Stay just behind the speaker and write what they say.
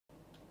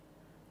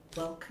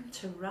Welcome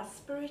to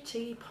Raspberry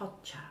Tea Pod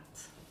Chat.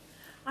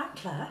 I'm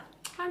Claire.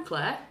 I'm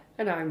Claire.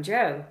 And I'm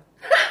Jo.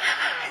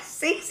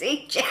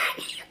 CCJ.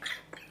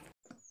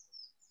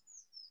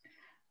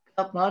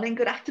 Good morning,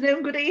 good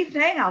afternoon, good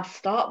evening. I'll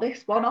start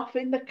this one off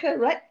in the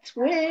correct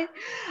way.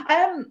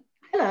 Hello.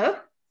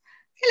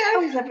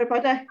 How is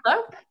everybody?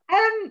 Hello.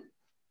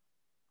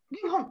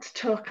 We want to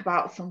talk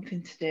about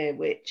something today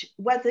which,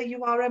 whether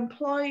you are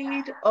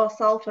employed or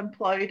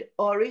self-employed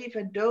or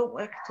even don't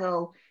work at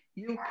all,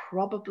 you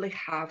probably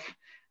have,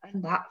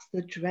 and that's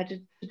the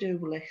dreaded to-do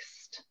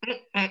list.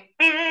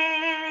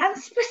 And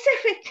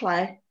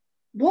specifically,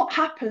 what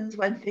happens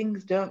when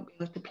things don't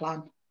go to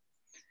plan?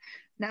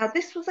 Now,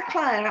 this was a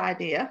Claire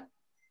idea,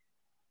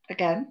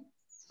 again,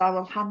 so I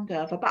will hand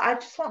over, but I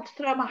just want to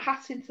throw my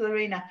hat into the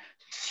arena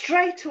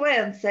straight away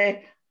and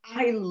say,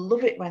 I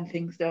love it when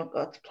things don't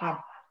go to plan.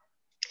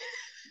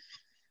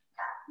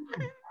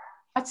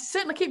 It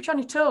certainly keeps you on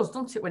your toes,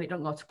 doesn't it, when it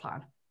don't go to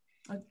plan?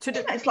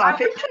 It's life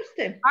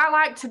interesting. I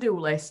like to-do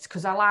lists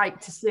because I like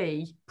to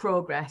see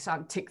progress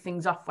and tick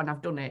things off when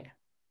I've done it,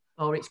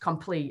 or it's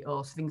complete,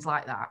 or things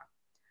like that.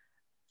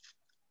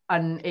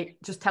 And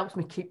it just helps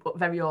me keep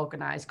very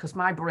organised because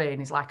my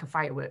brain is like a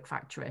firework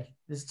factory.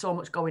 There's so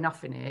much going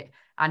off in it.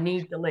 I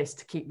need the list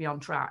to keep me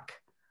on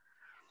track.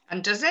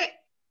 And does it?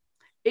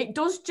 It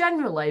does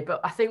generally,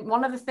 but I think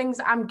one of the things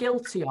that I'm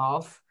guilty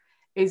of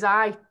is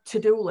I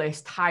to-do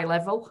list high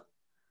level.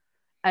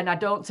 And I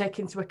don't take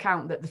into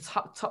account that the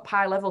top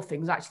high level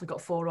things actually got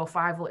 4 or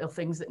 5 little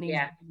things that need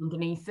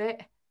underneath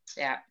it.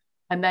 Yeah.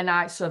 And then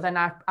I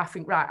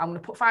think, right, I'm going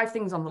to put 5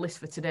 things on the list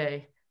for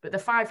today, but they're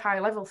 5 high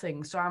level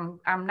things. So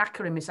I'm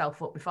knackering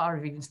myself up before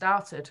I've even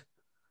started.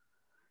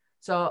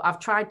 So I've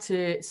tried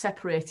to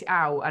separate it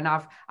out, and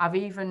I've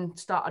even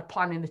started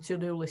planning the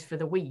to-do list for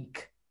the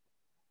week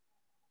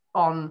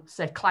on,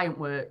 say, client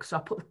work. So I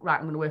put, right,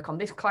 I'm going to work on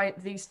this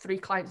client, these 3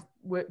 clients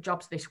work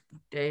jobs this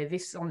day,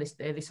 this on this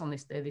day, this on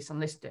this day, this on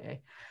this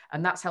day.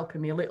 And that's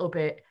helping me a little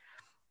bit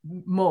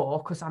more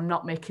because I'm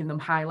not making them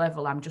high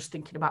level. I'm just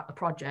thinking about the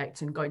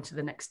project and going to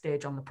the next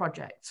stage on the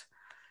project.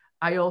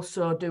 I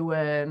also do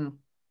an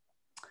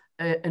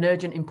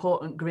urgent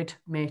important grid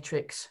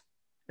matrix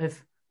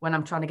of when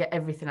I'm trying to get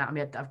everything out of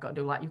my head that I've got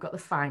to do. Like, you've got the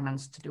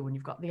finance to do, and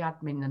you've got the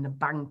admin and the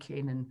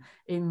banking and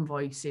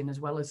invoicing as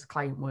well as the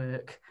client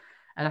work.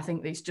 And I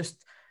think it's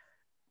just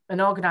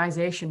an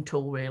organisation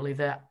tool, really,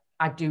 that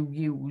I do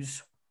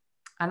use.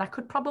 And I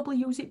could probably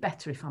use it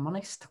better, if I'm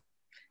honest.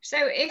 So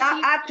if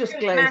I've just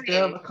glazed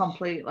over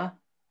completely.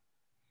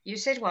 You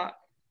said what?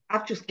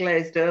 I've just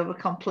glazed over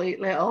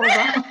completely all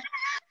that.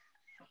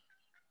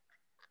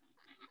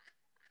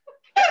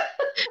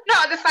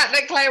 Not the fact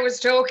that Claire was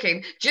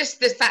talking, just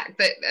the fact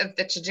that of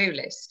the to-do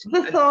list.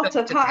 The thought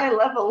of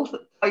high-level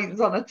points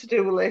on a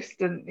to-do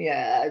list, and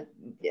yeah.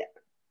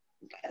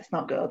 Let's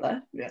not go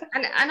there. Yeah.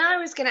 And I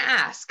was going to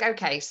ask,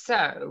 okay,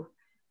 so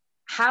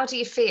how do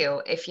you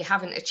feel if you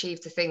haven't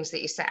achieved the things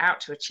that you set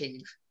out to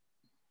achieve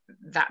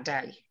that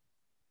day?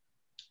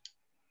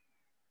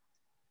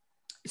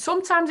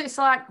 Sometimes it's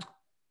like,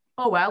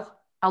 oh, well,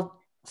 I'll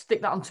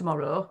stick that on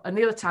tomorrow. And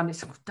the other time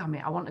it's, damn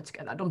it, I wanted to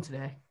get that done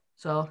today.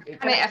 So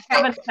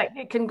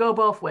it can go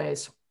both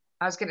ways.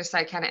 I was going to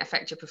say, can it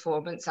affect your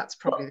performance? That's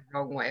probably the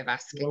wrong way of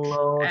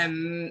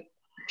asking.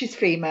 She's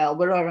female,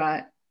 we're all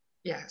right.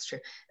 Yeah, that's true.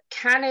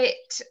 Can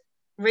it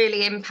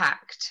really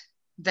impact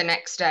the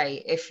next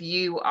day if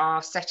you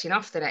are setting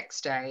off the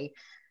next day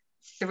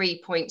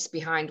 3 points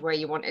behind where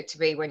you wanted to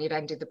be when you'd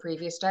ended the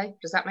previous day?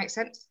 Does that make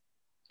sense?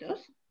 It does.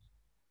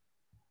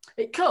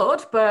 It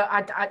could, but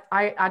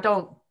I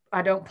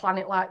don't plan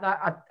it like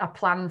that. I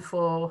plan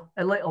for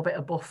a little bit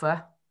of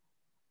buffer,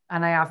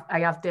 and I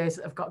have days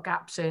that have got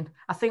gaps in.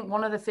 I think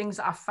one of the things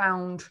that I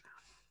found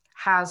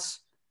has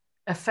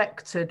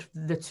affected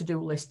the to-do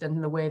list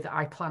and the way that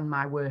I plan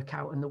my work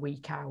out and the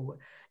week out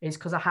is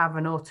because I have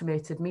an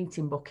automated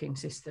meeting booking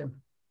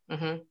system.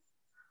 Mm-hmm.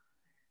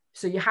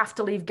 So you have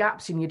to leave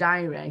gaps in your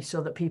diary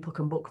so that people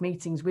can book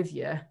meetings with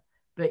you,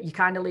 but you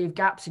kind of leave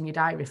gaps in your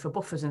diary for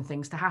buffers and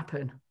things to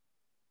happen.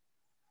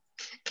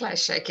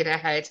 Claire's shaking her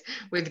head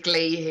with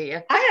glee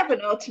here. I have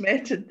an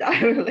automated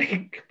diary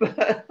link,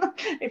 but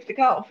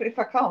if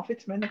I can't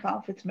fit them in, they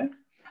can't fit them in.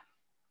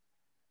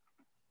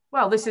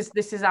 Well, this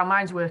is how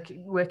mine's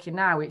working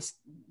now. It's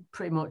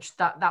pretty much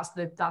that's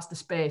the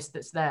space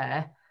that's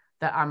there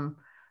that I'm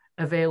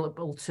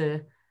available to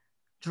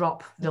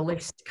drop the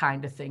list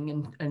kind of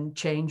thing and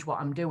change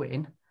what I'm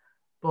doing.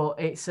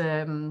 But it's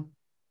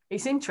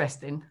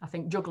interesting, I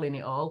think, juggling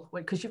it all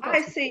because you've got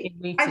I see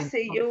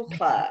you,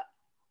 Claire.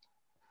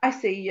 I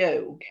see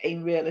you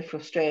getting really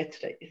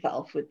frustrated at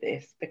yourself with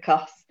this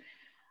because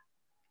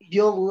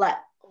you'll let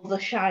all the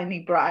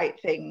shiny,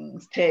 bright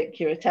things take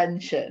your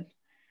attention,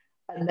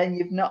 and then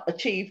you've not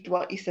achieved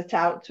what you set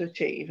out to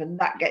achieve, and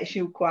that gets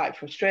you quite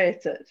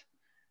frustrated.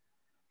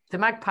 The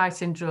magpie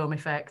syndrome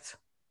effect.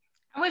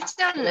 And we've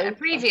done a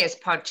previous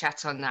pod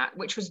chat on that,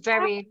 which was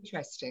very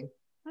interesting.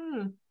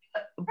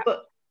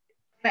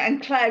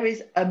 And Claire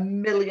is a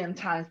million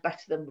times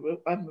better than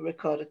when we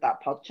recorded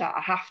that pod chat.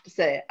 I have to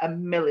say, a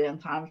million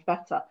times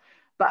better.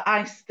 But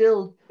I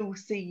still do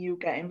see you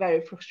getting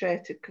very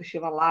frustrated because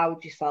you've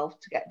allowed yourself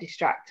to get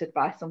distracted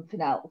by something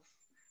else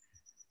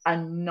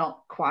and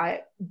not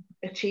quite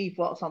achieve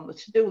what's on the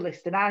to-do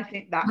list. And I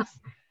think that's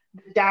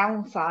the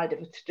downside of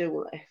a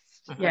to-do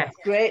list. Yeah. It's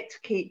great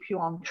to keep you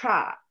on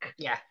track.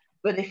 Yeah.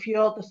 But if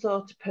you're the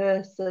sort of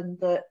person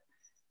that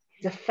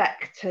is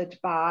affected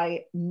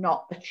by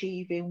not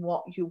achieving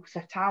what you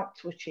set out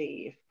to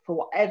achieve, for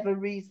whatever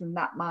reason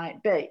that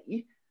might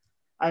be,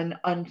 and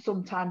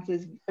sometimes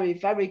there's very,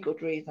 very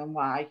good reason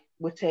why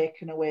we're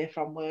taken away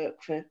from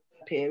work for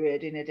a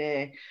period in a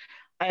day,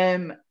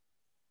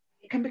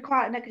 it can be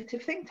quite a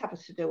negative thing to have a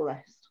to-do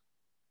list.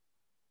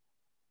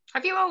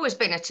 Have you always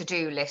been a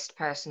to-do list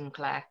person,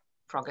 Claire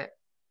Froggatt?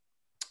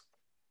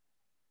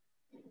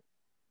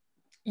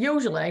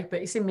 Usually,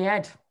 but it's in my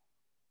head.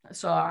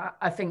 So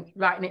I think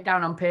writing it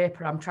down on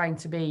paper, I'm trying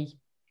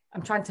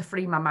to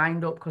free my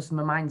mind up because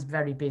my mind's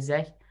very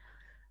busy.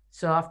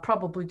 So I've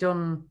probably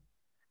done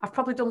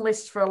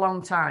lists for a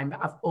long time, but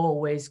I've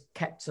always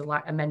kept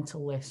a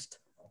mental list.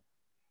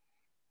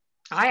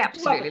 I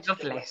absolutely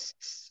love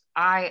lists.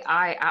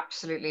 I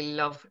absolutely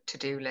love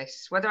to-do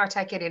lists. Whether I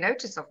take any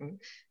notice of them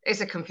is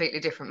a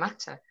completely different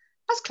matter,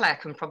 as Claire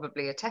can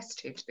probably attest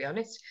to be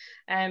honest.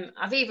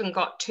 I've even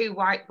got 2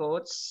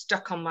 whiteboards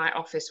stuck on my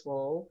office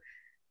wall,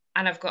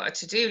 and I've got a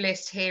to-do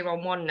list here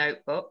on one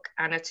notebook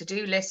and a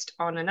to-do list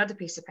on another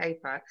piece of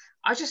paper.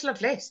 I just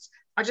love lists.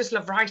 I just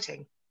love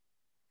writing.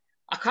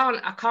 I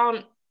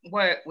can't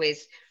work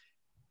with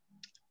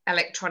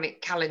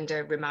electronic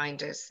calendar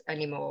reminders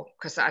anymore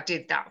because I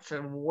did that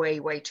for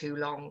way too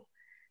long,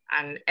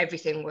 and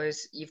everything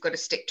was, you've got to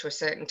stick to a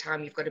certain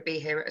time, you've got to be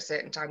here at a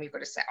certain time, you've got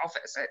to set off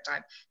at a certain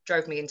time.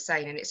 Drove me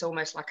insane, and it's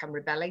almost like I'm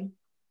rebelling,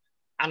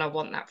 and I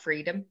want that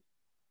freedom.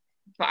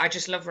 But I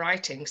just love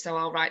writing, so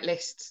I'll write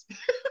lists.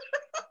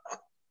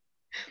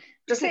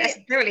 Doesn't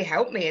necessarily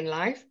help me in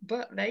life,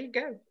 but there you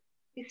go.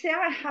 You see,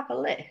 I have a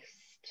list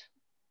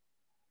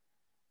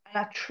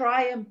and I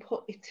try and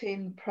put it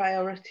in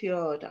priority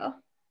order.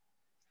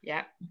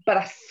 Yeah. But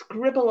I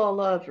scribble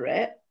all over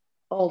it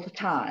all the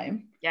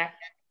time. Yeah.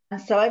 And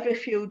so every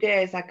few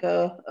days I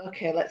go,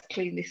 okay, let's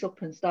clean this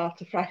up and start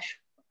afresh.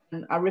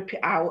 And I rip it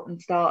out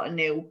and start a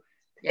new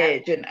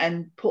page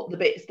and put the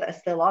bits that are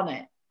still on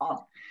it on.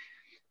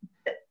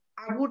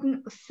 I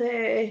wouldn't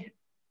say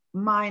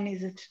mine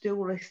is a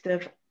to-do list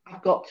of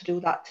I've got to do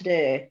that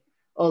today,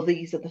 or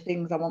these are the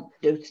things I want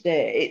to do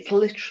today. It's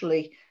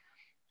literally,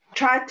 I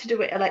tried to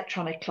do it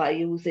electronically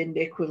using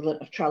the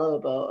equivalent of Trello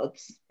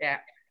boards. Yeah.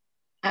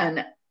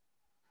 And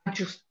I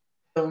just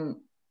don't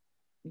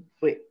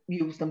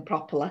use them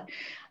properly.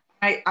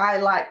 I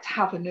like to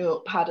have a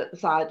notepad at the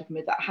side of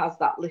me that has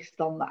that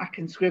list on that I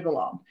can scribble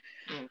on.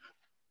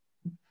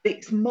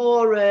 It's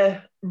more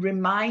a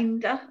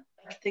reminder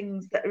of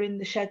things that are in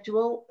the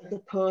schedule as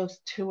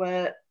opposed to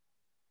a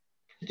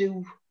to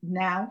do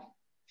now.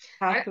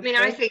 I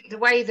think the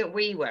way that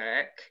we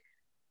work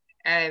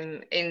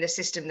in the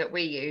system that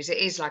we use, it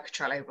is like a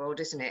Trello board,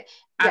 isn't it?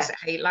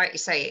 Like you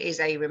say, it is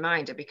a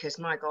reminder, because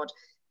my God,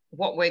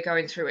 what we're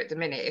going through at the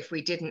minute, if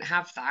we didn't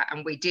have that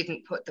and we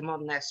didn't put them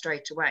on there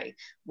straight away,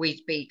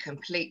 we'd be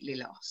completely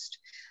lost.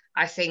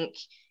 I think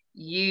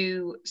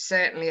you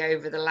certainly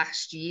over the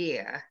last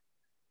year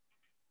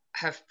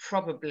have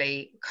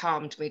probably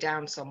calmed me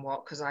down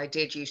somewhat, because I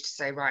did used to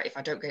say, right, if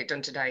I don't get it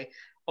done today,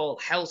 all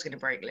hell's going to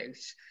break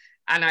loose.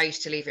 And I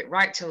used to leave it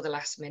right till the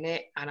last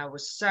minute, and I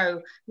was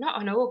so not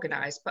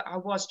unorganized, but I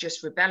was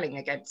just rebelling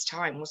against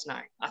time, wasn't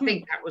I? I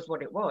think that was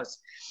what it was.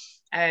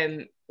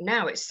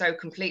 Now it's so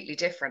completely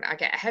different. I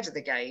get ahead of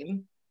the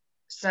game,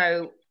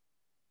 so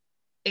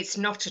it's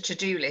not a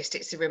to-do list,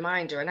 it's a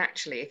reminder. And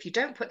actually, if you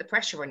don't put the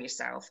pressure on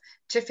yourself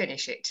to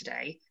finish it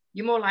today,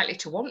 you're more likely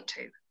to want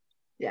to.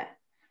 Yeah,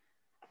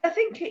 I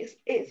think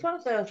it's one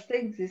of those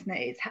things, isn't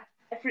it?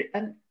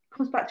 And it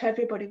comes back to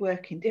everybody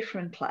working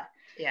differently.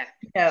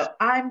 Yeah.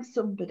 I'm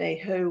somebody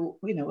who,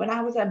 when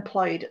I was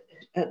employed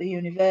at the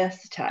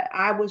university,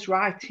 I was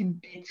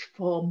writing bids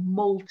for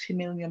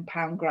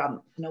multi-million-pound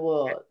grants and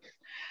awards.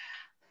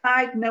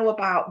 I'd know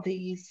about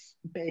these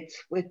bids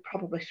with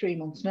probably 3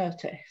 months'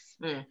 notice.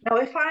 Now,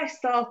 if I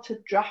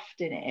started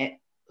drafting it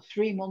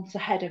 3 months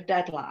ahead of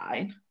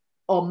deadline,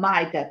 or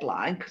my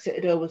deadline, because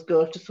it'd always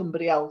go to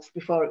somebody else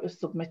before it was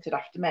submitted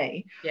after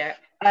me. Yeah.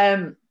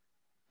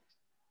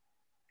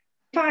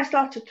 If I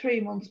started 3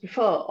 months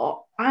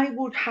before, I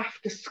would have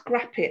to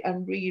scrap it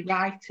and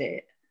rewrite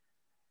it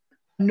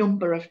a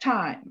number of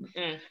times.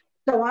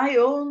 So I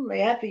only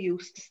ever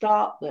used to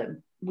start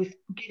them with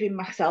giving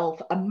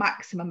myself a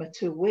maximum of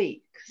 2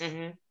 weeks,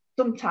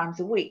 sometimes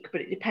a week,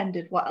 but it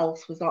depended what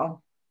else was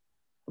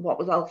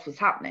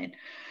happening.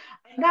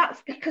 And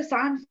that's because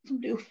I'm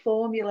somebody who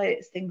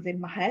formulates things in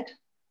my head.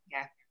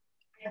 Yeah.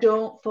 I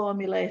don't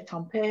formulate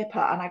on paper,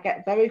 and I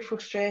get very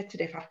frustrated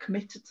if I've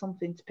committed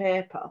something to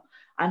paper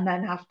and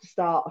then have to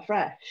start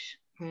afresh.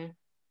 I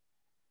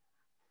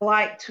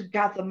like to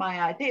gather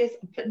my ideas,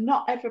 but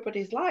not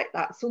everybody's like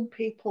that. Some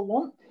people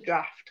want to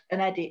draft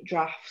and edit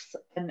drafts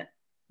and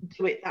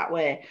do it that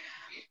way.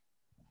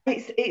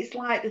 It's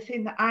like the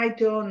thing that I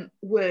don't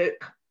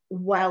work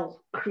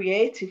well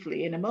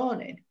creatively in the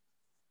morning.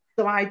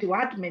 So I do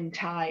admin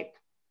type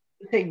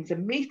things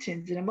and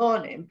meetings in the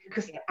morning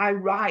because I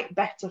write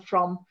better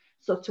from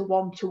sort of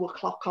 1-2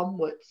 o'clock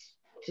onwards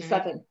to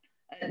 7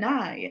 at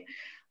night.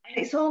 And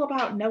it's all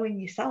about knowing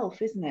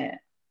yourself, isn't it?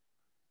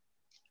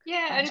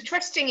 Yeah, and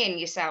trusting in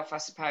yourself, I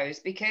suppose,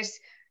 because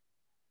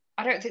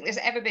I don't think there's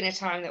ever been a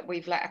time that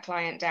we've let a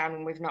client down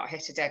and we've not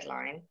hit a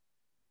deadline.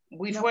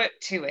 We've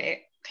worked to it.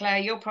 Claire,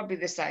 you're probably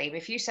the same.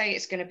 If you say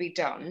it's going to be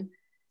done,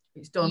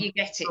 it's done. You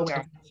get it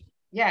done.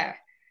 Yeah.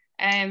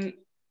 I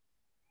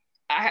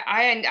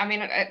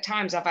mean, at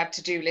times I've had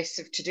to-do lists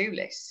of to-do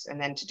lists and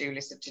then to-do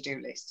lists of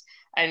to-do lists.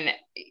 And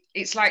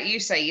it's like you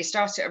say, you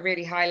start at a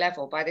really high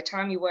level. By the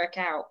time you work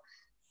out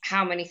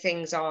how many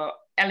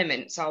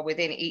elements are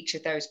within each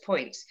of those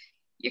points,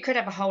 you could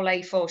have a whole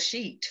A4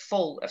 sheet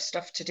full of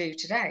stuff to do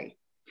today.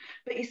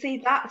 But you see,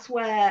 that's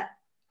where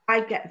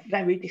I get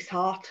very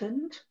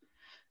disheartened.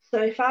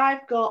 So if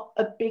I've got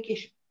a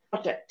biggish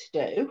project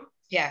to do,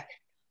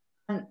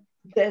 and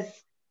there's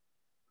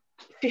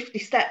 50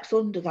 steps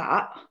under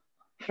that,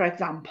 for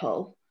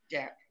example,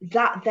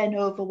 that then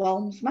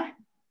overwhelms me.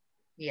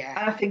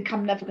 And I think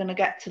I'm never going to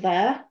get to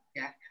there.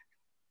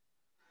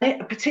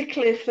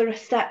 Particularly if there are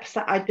steps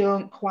that I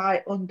don't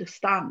quite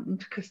understand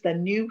because they're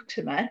new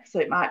to me. So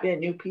it might be a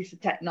new piece of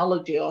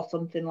technology or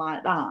something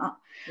like that.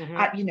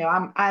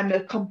 I'm a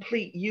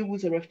complete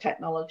user of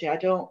technology. I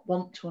don't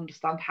want to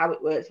understand how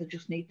it works. I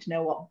just need to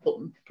know what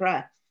button to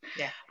press.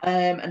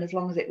 And as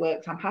long as it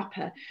works, I'm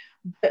happy.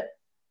 But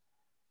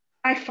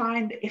I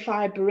find if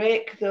I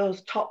break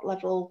those top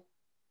level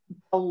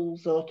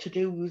goals or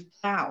to-dos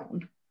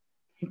down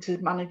into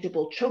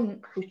manageable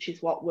chunks, which is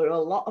what a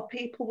lot of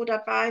people would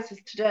advise us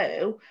to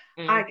do,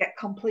 I get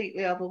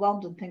completely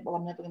overwhelmed and think, well,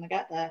 I'm never going to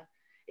get there.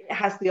 It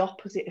has the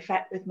opposite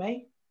effect with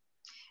me.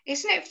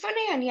 Isn't it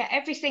funny? And yet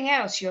everything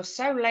else you're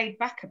so laid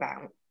back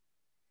about.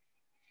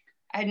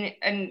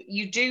 And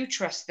you do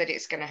trust that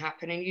it's going to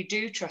happen and you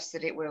do trust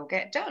that it will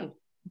get done.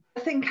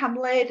 I think I'm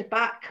laid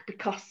back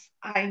because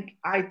I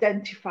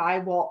identify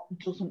what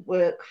doesn't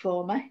work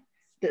for me,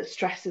 that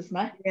stresses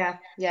me.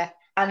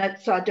 And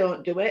so I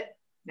don't do it.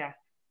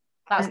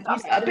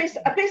 A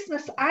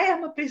business, I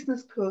am a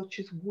business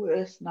coach's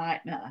worst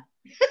nightmare.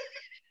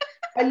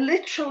 I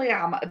literally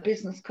am a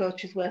business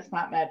coach's worst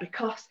nightmare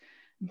because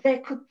they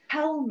could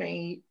tell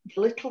me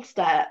little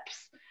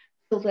steps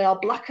till they are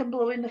black and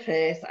blue in the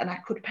face and I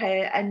could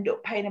end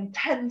up paying them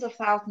tens of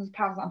thousands of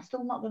pounds. I'm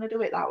still not going to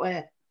do it that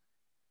way.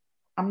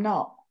 I'm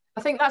not.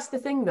 I think that's the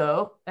thing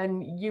though,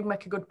 and you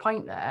make a good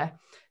point there.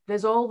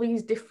 There's all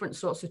these different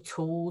sorts of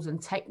tools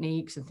and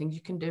techniques and things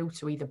you can do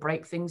to either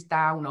break things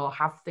down or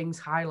have things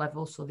high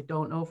level so they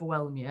don't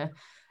overwhelm you.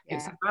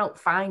 It's about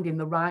finding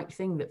the right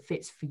thing that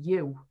fits for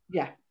you.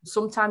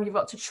 Sometimes you've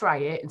got to try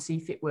it and see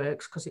if it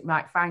works because it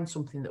might find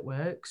something that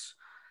works.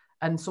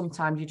 And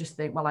sometimes you just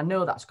think, well, I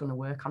know that's going to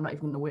work. I'm not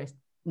even going to waste,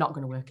 not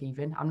going to work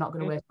even. I'm not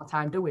going to waste my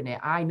time doing it.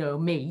 I know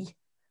me.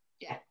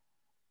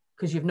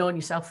 Because you've known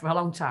yourself for a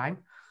long time.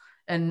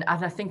 And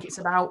I think it's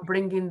about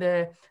bringing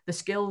the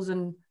skills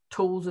and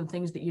tools and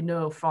things that you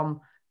know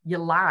from your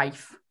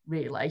life,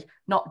 really,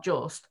 not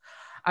just,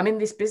 I'm in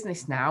this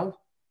business now,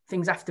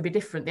 things have to be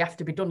different, they have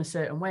to be done a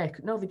certain way.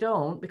 No, they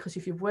don't, because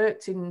if you've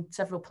worked in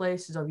several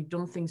places or you've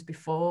done things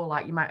before,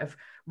 like you might have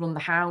run the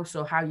house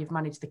or how you've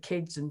managed the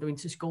kids and doing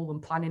to school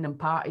and planning and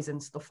parties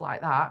and stuff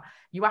like that,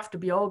 you have to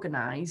be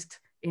organised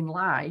in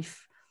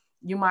life.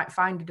 You might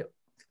you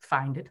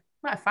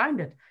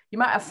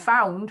might have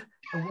found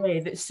a way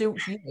that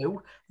suits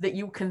you that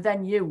you can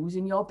then use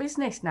in your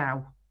business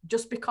now.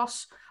 Just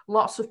because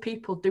lots of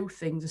people do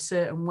things a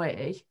certain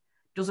way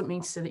doesn't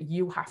mean to say that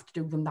you have to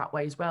do them that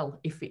way as well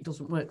if it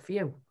doesn't work for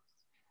you.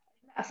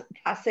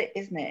 That's it,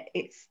 isn't it?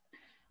 It's,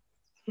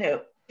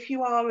 if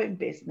you are in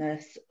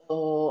business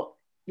or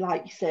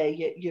like you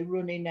say, you're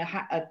running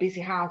a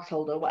busy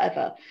household or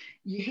whatever,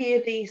 you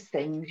hear these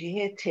things, you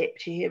hear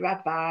tips, you hear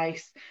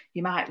advice,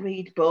 you might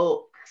read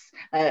books,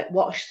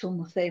 watch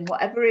something,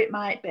 whatever it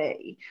might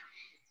be.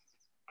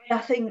 I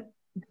think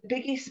the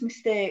biggest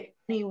mistake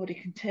anybody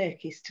can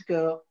take is to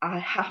go, I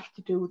have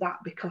to do that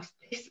because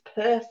this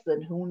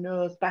person who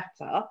knows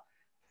better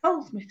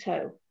tells me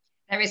to.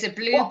 There is a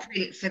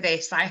blueprint for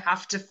this. I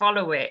have to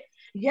follow it.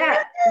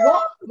 Yeah.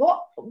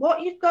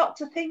 What you've got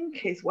to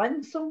think is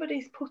when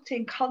somebody's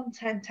putting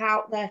content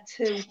out there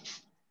to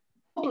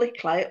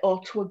publicly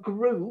or to a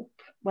group,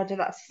 whether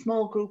that's a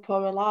small group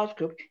or a large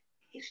group,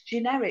 it's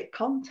generic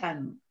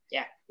content.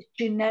 It's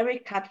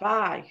generic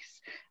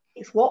advice.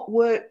 It's what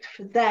worked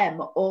for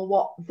them or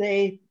what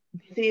the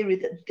theory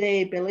that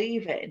they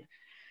believe in.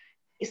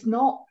 It's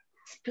not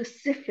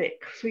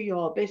specific for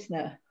your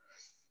business.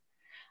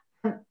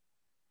 And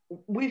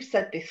we've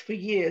said this for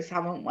years,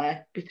 haven't we,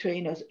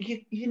 between us?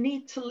 You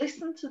need to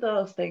listen to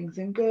those things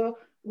and go,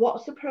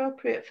 what's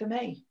appropriate for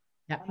me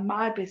and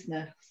my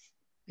business?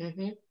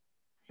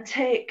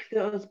 Take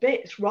those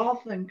bits rather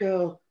than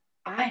go,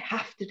 I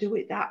have to do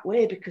it that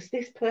way because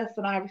this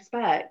person I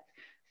respect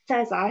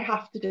says I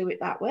have to do it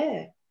that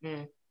way.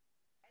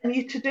 And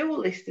your to-do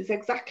list is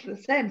exactly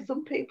the same.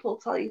 Some people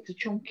tell you to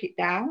chunk it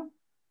down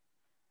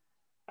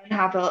and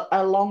have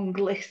a long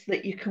list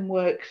that you can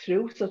work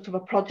through, sort of a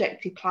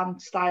projecty plan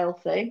style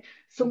thing.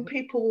 Some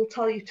people will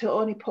tell you to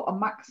only put a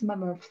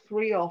maximum of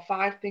 3 or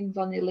 5 things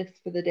on your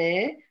list for the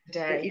day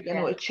that you're going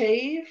to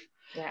achieve.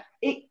 Yeah.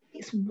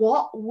 It's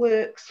what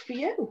works for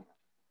you.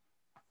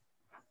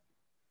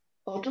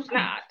 Or doesn't.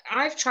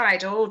 I've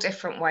tried all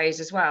different ways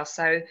as well.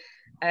 So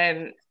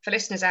for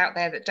listeners out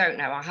there that don't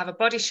know, I have a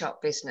body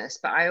shop business,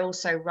 but I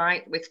also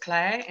write with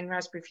Claire in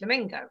Raspberry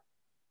Flamingo.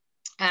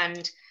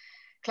 And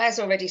Claire's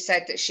already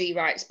said that she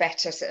writes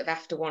better sort of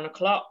after 1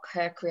 o'clock.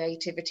 Her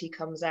creativity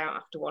comes out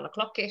after 1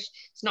 o'clock-ish.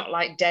 It's not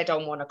like dead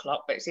on 1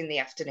 o'clock, but it's in the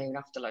afternoon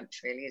after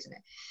lunch, really, isn't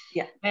it?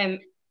 Yeah.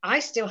 I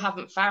still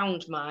haven't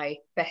found my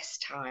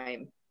best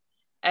time.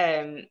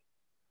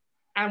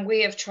 And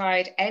we have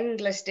tried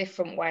endless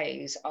different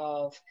ways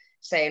of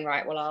saying,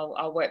 right, well,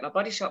 I'll work my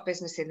body shop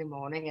business in the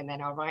morning and then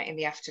I'll write in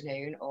the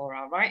afternoon, or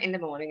I'll write in the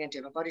morning and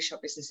do my body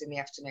shop business in the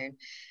afternoon.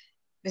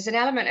 There's an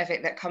element of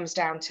it that comes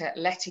down to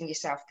letting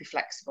yourself be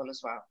flexible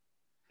as well.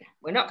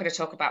 We're not going to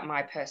talk about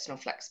my personal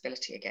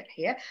flexibility again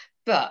here,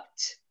 but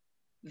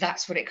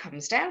that's what it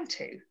comes down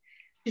to.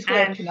 She's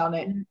working on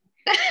it.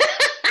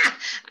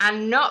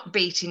 And not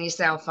beating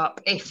yourself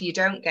up if you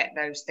don't get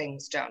those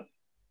things done.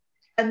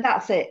 And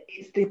that's it.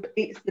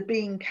 It's the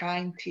being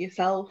kind to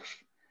yourself.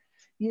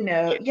 You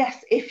know,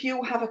 yes, if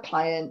you have a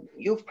client,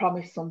 you've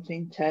promised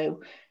something to,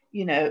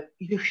 you know,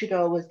 you should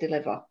always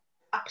deliver.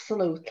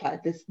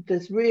 Absolutely.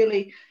 There's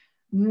really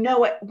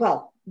no,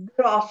 well,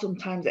 there are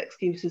sometimes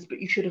excuses, but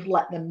you should have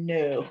let them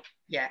know.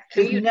 Yeah.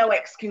 There's no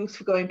excuse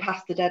for going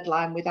past the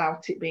deadline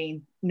without it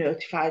being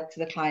notified to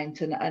the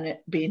client and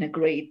it being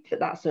agreed that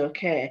that's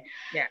okay.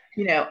 Yeah.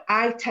 You know,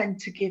 I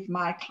tend to give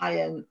my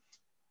clients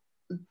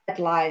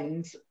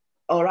deadlines,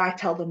 or I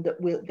tell them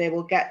that they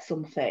will get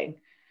something.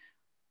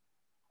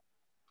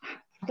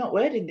 I'm not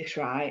wording this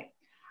right.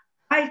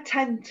 I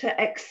tend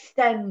to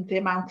extend the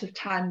amount of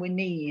time we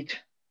need.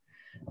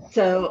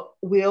 So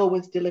we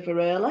always deliver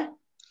early.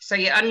 So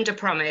you under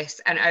promise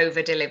and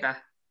over deliver.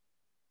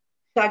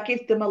 So I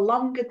give them a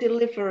longer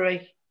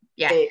delivery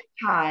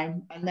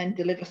time and then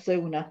deliver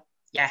sooner.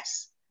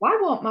 Yes. Why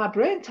won't my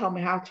brain tell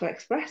me how to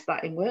express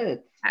that in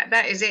words?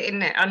 That is it,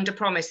 isn't it? Under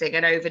promising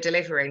and over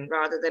delivering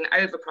rather than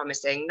over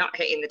promising, not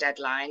hitting the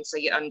deadline. So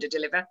you under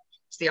deliver.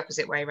 It's the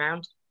opposite way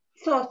around.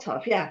 Sort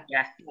of, yeah.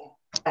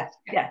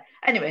 Yeah.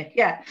 Anyway,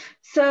 yeah.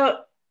 So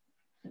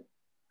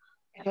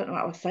I don't know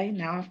what I was saying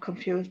now. I've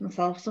confused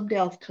myself. Somebody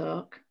else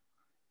talk.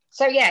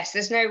 So yes,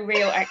 there's no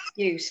real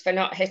excuse for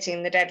not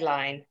hitting the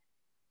deadline,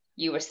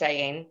 you were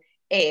saying,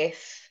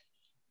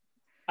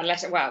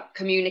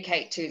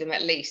 communicate to them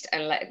at least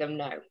and let them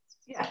know.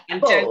 Yeah.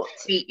 And don't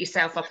beat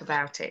yourself up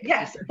about it.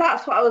 Yes,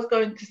 that's what I was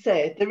going to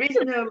say. There is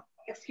no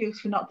excuse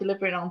for not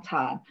delivering on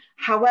time.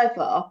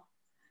 However,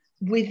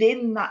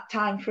 within that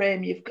time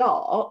frame you've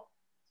got,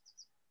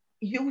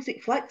 use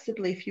it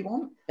flexibly if you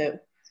want to.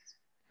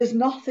 There's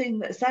nothing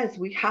that says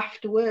we have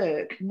to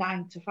work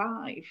 9 to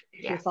 5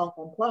 if you're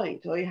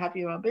self-employed or you have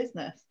your own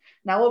business.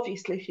 Now,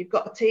 obviously, if you've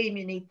got a team,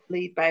 you need to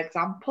lead by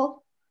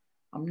example.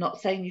 I'm not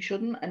saying you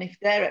shouldn't. And if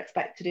they're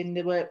expected in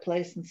the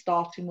workplace and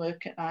starting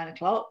work at 9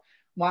 o'clock,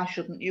 why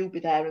shouldn't you be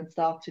there and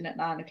starting at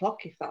 9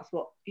 o'clock if that's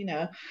what, you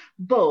know?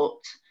 But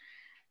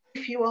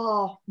if you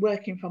are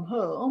working from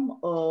home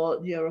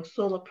or you're a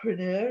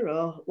solopreneur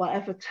or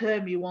whatever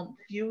term you want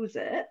to use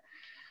it,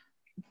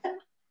 then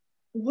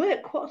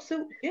work what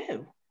suits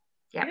you.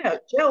 Yep. You know,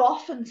 Joe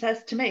often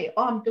says to me,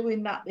 oh, I'm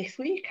doing that this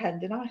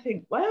weekend. And I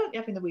think, why aren't you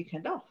having the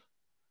weekend off?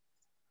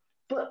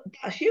 But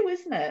that's you,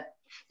 isn't it?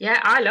 Yeah,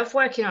 I love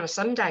working on a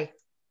Sunday.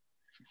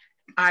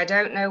 I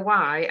don't know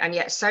why. And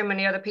yet so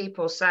many other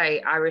people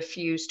say I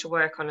refuse to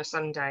work on a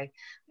Sunday.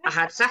 I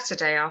had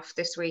Saturday off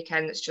this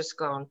weekend that's just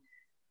gone.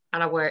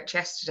 And I worked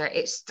yesterday.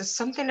 There's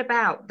something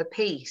about the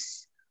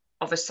peace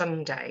of a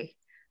Sunday.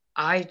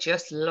 I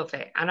just love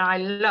it. And I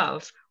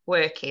love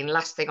working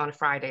last thing on a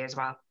Friday as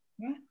well.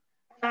 Yeah.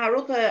 Our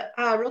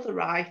other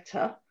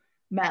writer,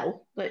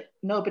 Mel, that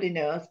nobody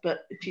knows,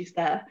 but she's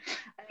there.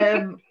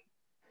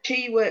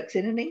 She works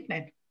in an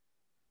evening.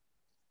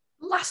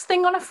 Last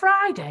thing on a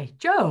Friday,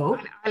 Joe?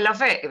 I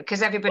love it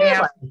because everybody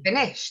else is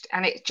finished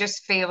and it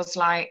just feels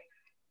like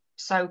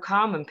so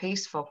calm and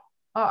peaceful.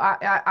 Oh,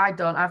 I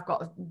don't. I've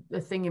got a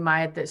thing in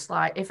my head that's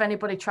like, if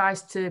anybody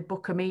tries to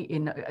book a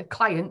meeting,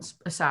 clients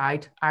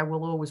aside, I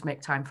will always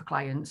make time for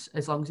clients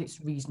as long as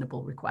it's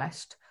reasonable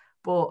request.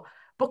 But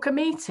book a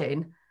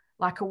meeting,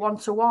 like a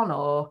one-to-one,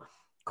 or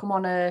come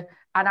on an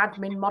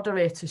admin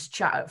moderator's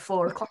chat at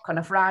 4 o'clock on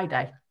a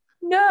Friday.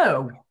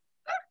 No,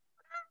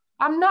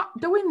 I'm not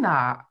doing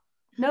that.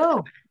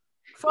 No.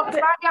 Friday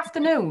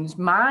afternoon's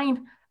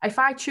mine. If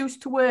I choose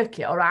to work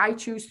it, or I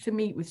choose to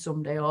meet with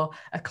somebody, or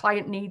a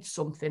client needs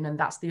something and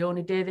that's the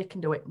only day they can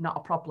do it, not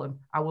a problem.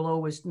 I will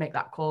always make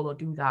that call or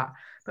do that.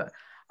 But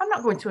I'm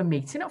not going to a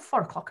meeting at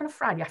 4 o'clock on a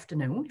Friday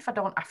afternoon if I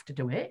don't have to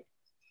do it.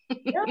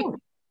 No.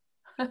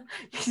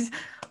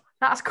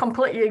 That's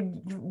completely,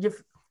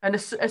 And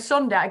a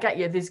Sunday, I get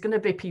you, there's going to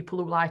be people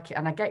who like it,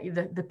 and I get you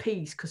the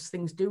peace, because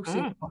things do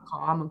seem more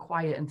calm and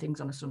quiet and things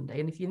on a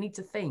Sunday. And if you need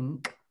to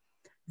think,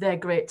 they're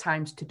great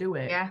times to do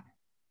it. Yeah.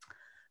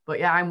 But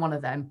yeah, I'm one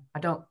of them. I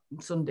don't,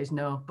 Sundays,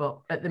 no.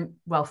 But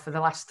for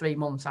the last 3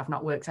 months, I've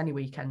not worked any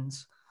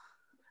weekends.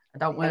 I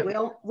don't work.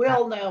 Yeah, we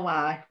all know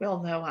why. We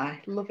all know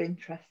why. Love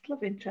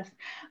interest.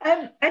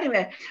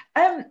 Anyway,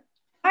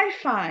 I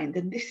find,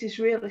 and this is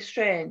really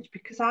strange,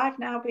 because I've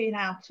now been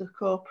out of the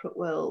corporate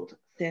world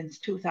since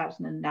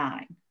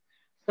 2009.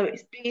 So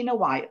it's been a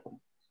while.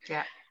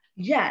 Yeah.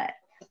 Yet,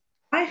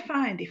 I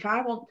find if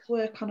I want to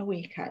work on a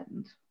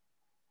weekend,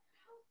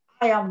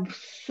 I am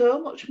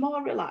so much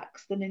more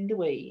relaxed than in the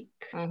week.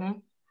 Mm-hmm.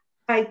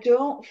 I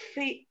don't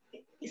feel,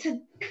 it's a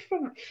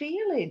different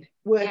feeling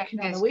working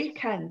on a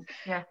weekend.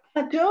 Yeah.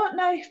 I don't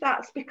know if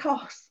that's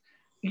because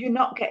you're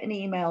not getting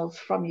emails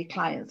from your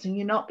clients and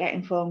you're not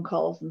getting phone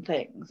calls and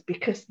things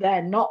because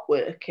they're not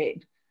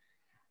working.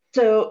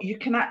 So you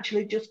can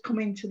actually just come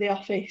into the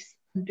office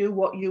and do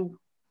what you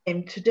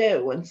aim to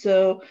do. And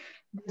so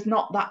there's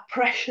not that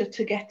pressure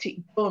to get it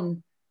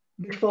done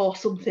before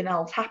something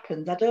else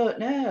happens. I don't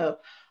know.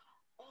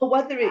 Or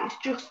whether it's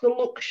just the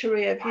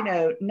luxury of,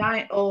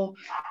 night or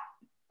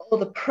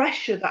the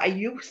pressure that I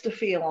used to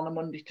feel on a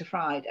Monday to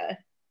Friday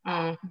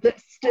that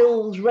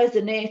still's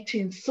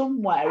resonating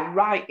somewhere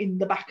right in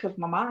the back of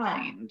my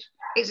mind.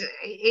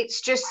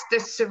 It's just the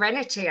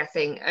serenity, I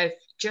think, of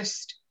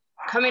just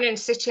coming and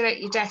sitting at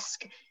your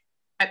desk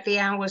at the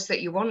hours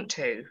that you want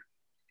to,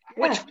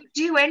 which we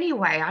do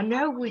anyway. I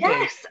know we do.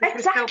 Yes,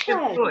 exactly.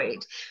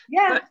 Self-employed.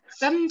 Yeah. But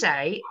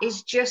Sunday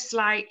is just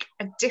like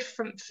a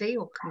different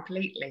feel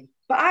completely.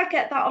 But I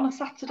get that on a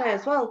Saturday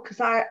as well, because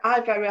I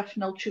very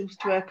often will choose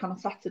to work on a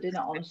Saturday,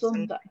 not on a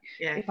Sunday,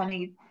 if I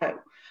need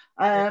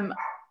to.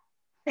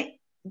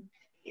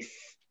 It's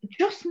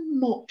just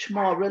much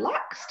more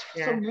relaxed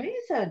for some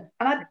reason.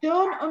 And I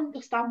don't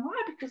understand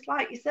why, because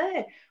like you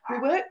say, we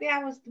work the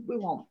hours that we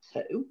want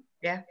to.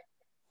 Yeah.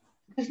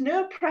 There's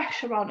no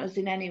pressure on us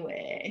in any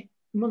way,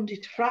 Monday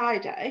to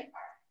Friday.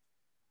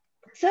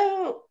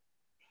 So,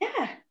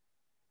 yeah.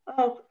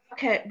 Oh,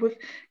 okay.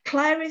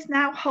 Claire is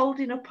now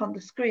holding up on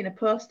the screen a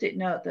post-it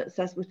note that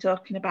says we're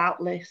talking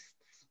about lists.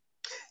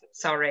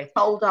 Sorry.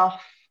 Hold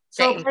off.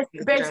 So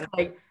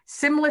basically,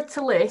 similar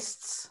to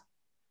lists,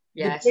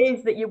 the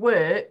days that you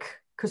work,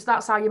 because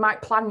that's how you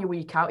might plan your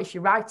week out. If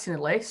you're writing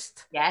a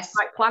list, you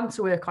might plan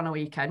to work on a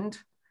weekend.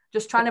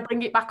 Just trying to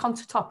bring it back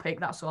onto topic,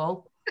 that's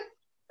all.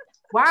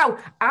 Wow,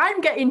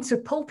 I'm getting to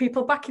pull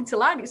people back into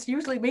line. It's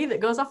usually me that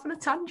goes off on a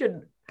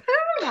tangent.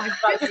 Oh my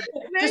God.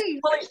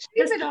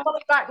 Just to pull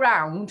it back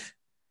round,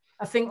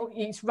 I think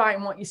it's right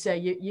in what you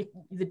say.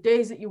 The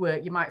days that you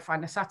work, you might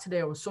find a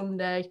Saturday or a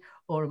Sunday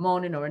or a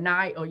morning or a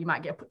night, or you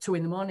might get up at 2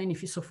 a.m.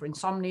 if you suffer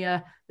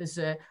insomnia. There's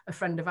a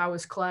friend of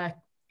ours, Claire,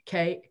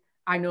 Kate,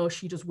 I know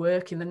she does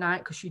work in the night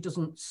because she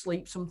doesn't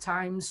sleep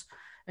sometimes,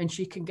 and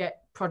she can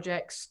get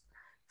projects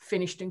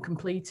finished and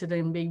completed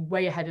and be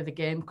way ahead of the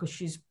game because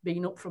she's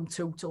been up from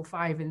 2 till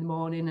 5 in the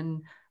morning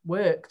and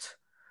worked.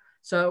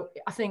 So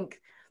I think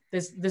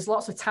there's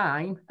lots of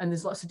time and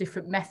there's lots of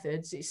different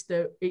methods. It's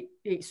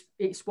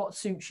what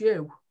suits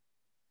you.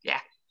 Yeah.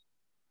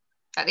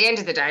 At the end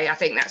of the day, I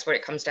think that's what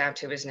it comes down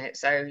to, isn't it?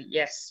 So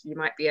yes, you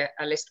might be a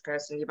list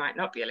person, you might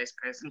not be a list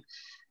person.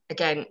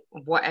 Again,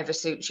 whatever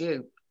suits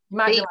you. You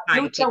might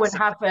go and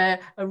have a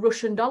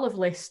Russian doll of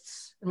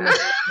lists and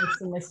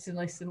lists.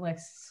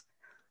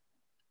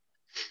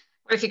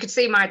 Well, if you could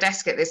see my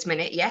desk at this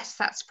minute, yes,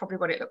 that's probably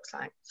what it looks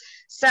like.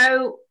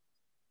 So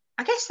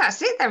I guess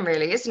that's it then,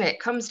 really, isn't it? It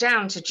comes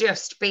down to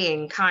just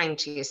being kind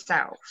to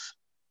yourself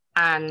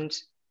and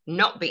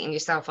not beating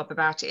yourself up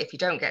about it. If you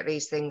don't get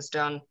these things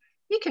done,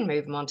 you can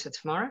move them on to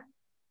tomorrow.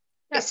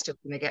 Yeah. It's still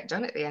going to get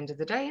done at the end of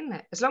the day, isn't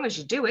it? As long as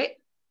you do it,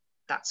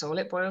 that's all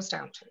it boils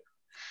down to.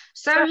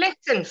 So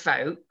listen,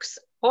 folks,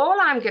 all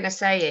I'm going to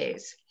say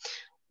is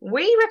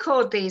we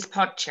record these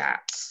pod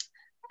chats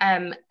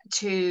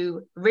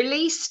to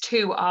release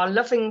to our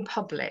loving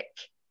public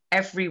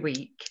every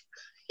week,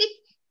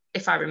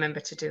 if I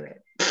remember to do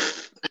it.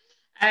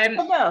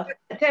 No,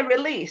 they're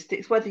released.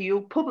 It's whether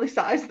you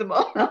publicise them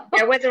or not.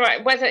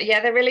 Yeah,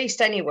 they're released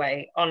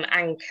anyway on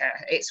Anchor.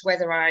 It's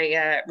whether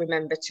I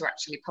remember to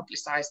actually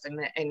publicise them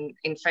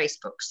in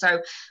Facebook.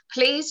 So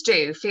please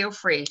do feel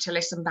free to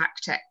listen back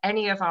to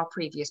any of our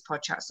previous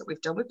podcasts that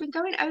we've done. We've been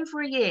going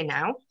over a year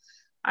now.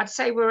 I'd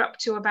say we're up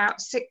to about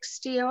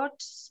 60 odd,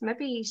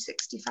 maybe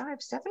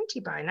 65,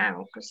 70 by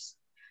now, because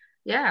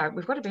yeah,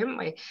 we've got to be, haven't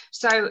we?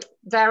 So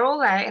they're all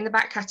there in the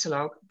back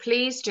catalogue.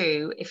 Please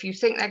do, if you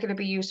think they're going to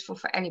be useful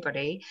for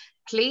anybody,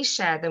 please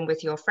share them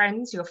with your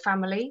friends, your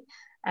family,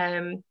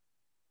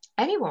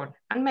 anyone,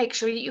 and make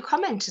sure you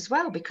comment as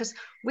well, because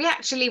we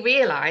actually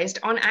realised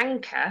on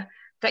Anchor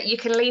that you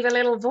can leave a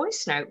little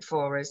voice note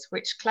for us,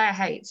 which Claire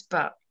hates,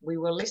 but we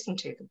will listen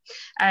to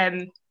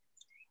them.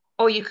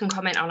 Or you can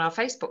comment on our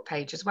Facebook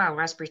page as well,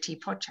 Raspberry Tea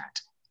Pod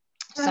Chat.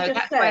 Can I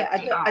just say,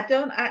 I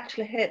don't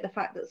actually hate the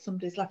fact that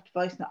somebody's left a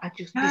voice note. I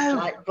just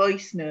dislike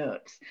voice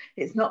notes.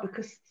 It's not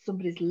because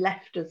somebody's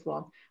left us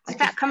one. Did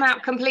that come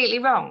out completely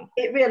wrong?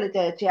 It really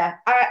did, yeah.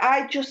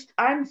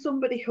 I'm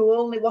somebody who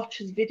only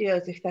watches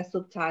videos if they're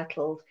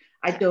subtitled.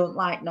 I don't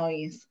like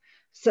noise.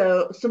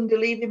 So somebody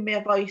leaving me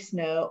a voice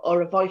note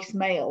or a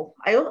voicemail,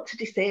 I ought to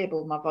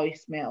disable my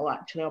voicemail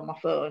actually on my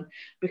phone,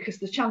 because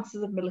the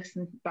chances of me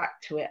listening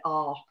back to it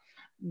are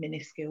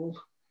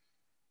minuscule.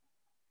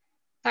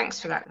 Thanks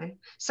for that then.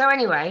 So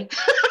anyway,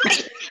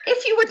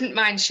 if you wouldn't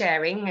mind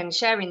sharing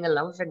the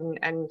love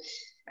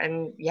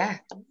and yeah,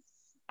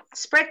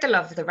 spread the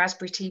love of the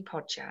Raspberry Tea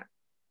Pod Chat.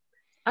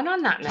 And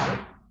on that note,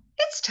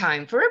 it's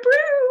time for a